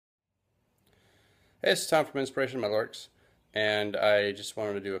Hey, it's Tom from Inspiration Metalworks, and I just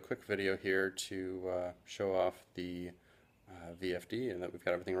wanted to do a quick video here to show off the VFD and that we've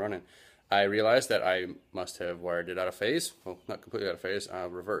got everything running. I realized that I must have wired it out of phase. Well, not completely out of phase,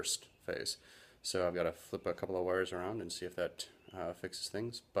 reversed phase. So I've got to flip a couple of wires around and see if that fixes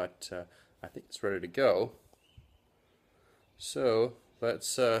things, but I think it's ready to go. So let's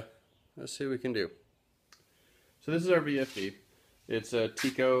see what we can do. So this is our VFD. It's a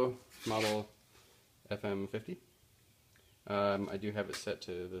Tico model FM50. I do have it set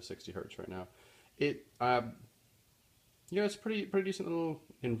to the 60 hertz right now. It's pretty decent little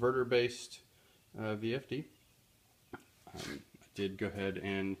inverter-based VFD. I did go ahead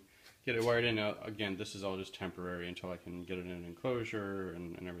and get it wired in. Now, again, this is all just temporary until I can get it in an enclosure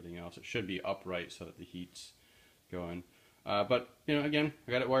and everything else. It should be upright so that the heat's going. But again,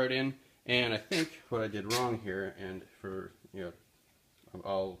 I got it wired in, and I think what I did wrong here, and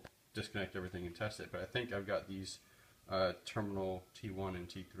I'll disconnect everything and test it, but I think I've got these terminal T1 and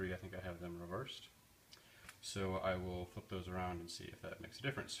T3, I think I have them reversed. So I will flip those around and see if that makes a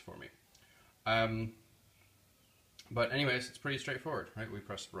difference for me. But anyways, it's pretty straightforward, right? We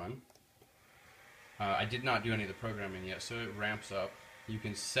press run. I did not do any of the programming yet, so it ramps up. You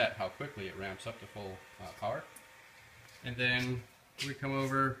can set how quickly it ramps up to full power. And then we come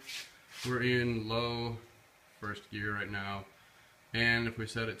over, we're in low first gear right now. And if we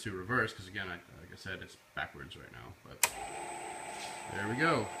set it to reverse, because again, like I said, it's backwards right now, but there we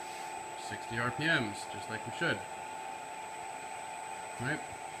go. 60 RPMs, just like we should. Right?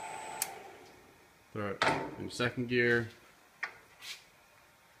 Throw it in second gear.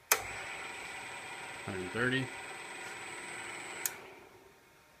 130.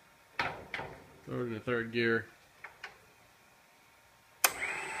 Throw it in the third gear.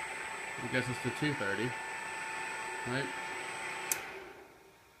 I guess it's the 230. Right?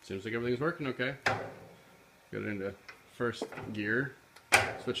 Seems like everything's working okay. Get it into first gear.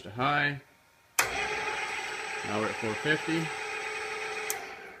 Switch to high. Now we're at 450.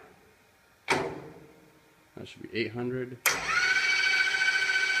 That should be 800.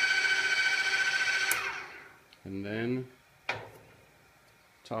 And then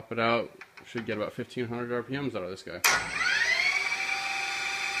top it out. Should get about 1500 RPMs out of this guy.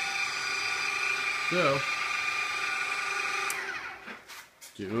 So,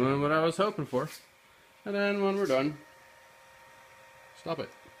 doing what I was hoping for. And then when we're done, stop it.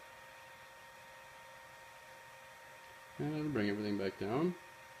 And bring everything back down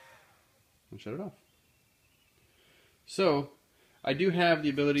and shut it off. So, I do have the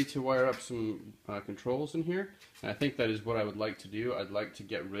ability to wire up some controls in here. And I think that is what I would like to do. I'd like to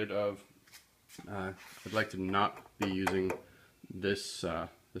get rid of, I'd like to not be using this,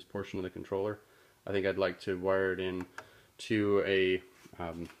 this portion of the controller. I think I'd like to wire it in to a,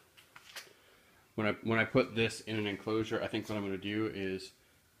 when I put this in an enclosure, I think what I'm going to do is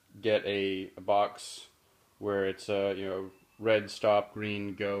get a box where it's a red stop,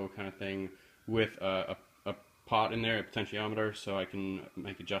 green go kind of thing with a pot in there, a potentiometer, so I can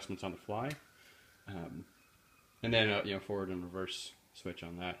make adjustments on the fly, and then forward and reverse switch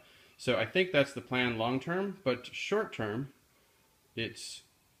on that. So I think that's the plan long term, but short term, it's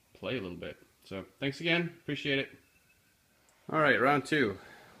play a little bit. So thanks again, appreciate it. All right, round two.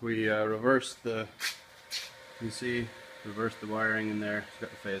 We reversed the, you see, reversed the wiring in there. It's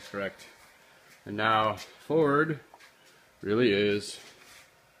got the phase correct. And now forward really is,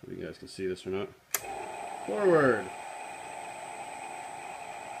 I don't know if you guys can see this or not, forward.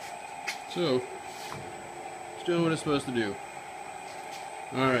 So, it's doing what it's supposed to do.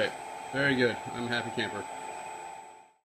 All right, very good. I'm a happy camper.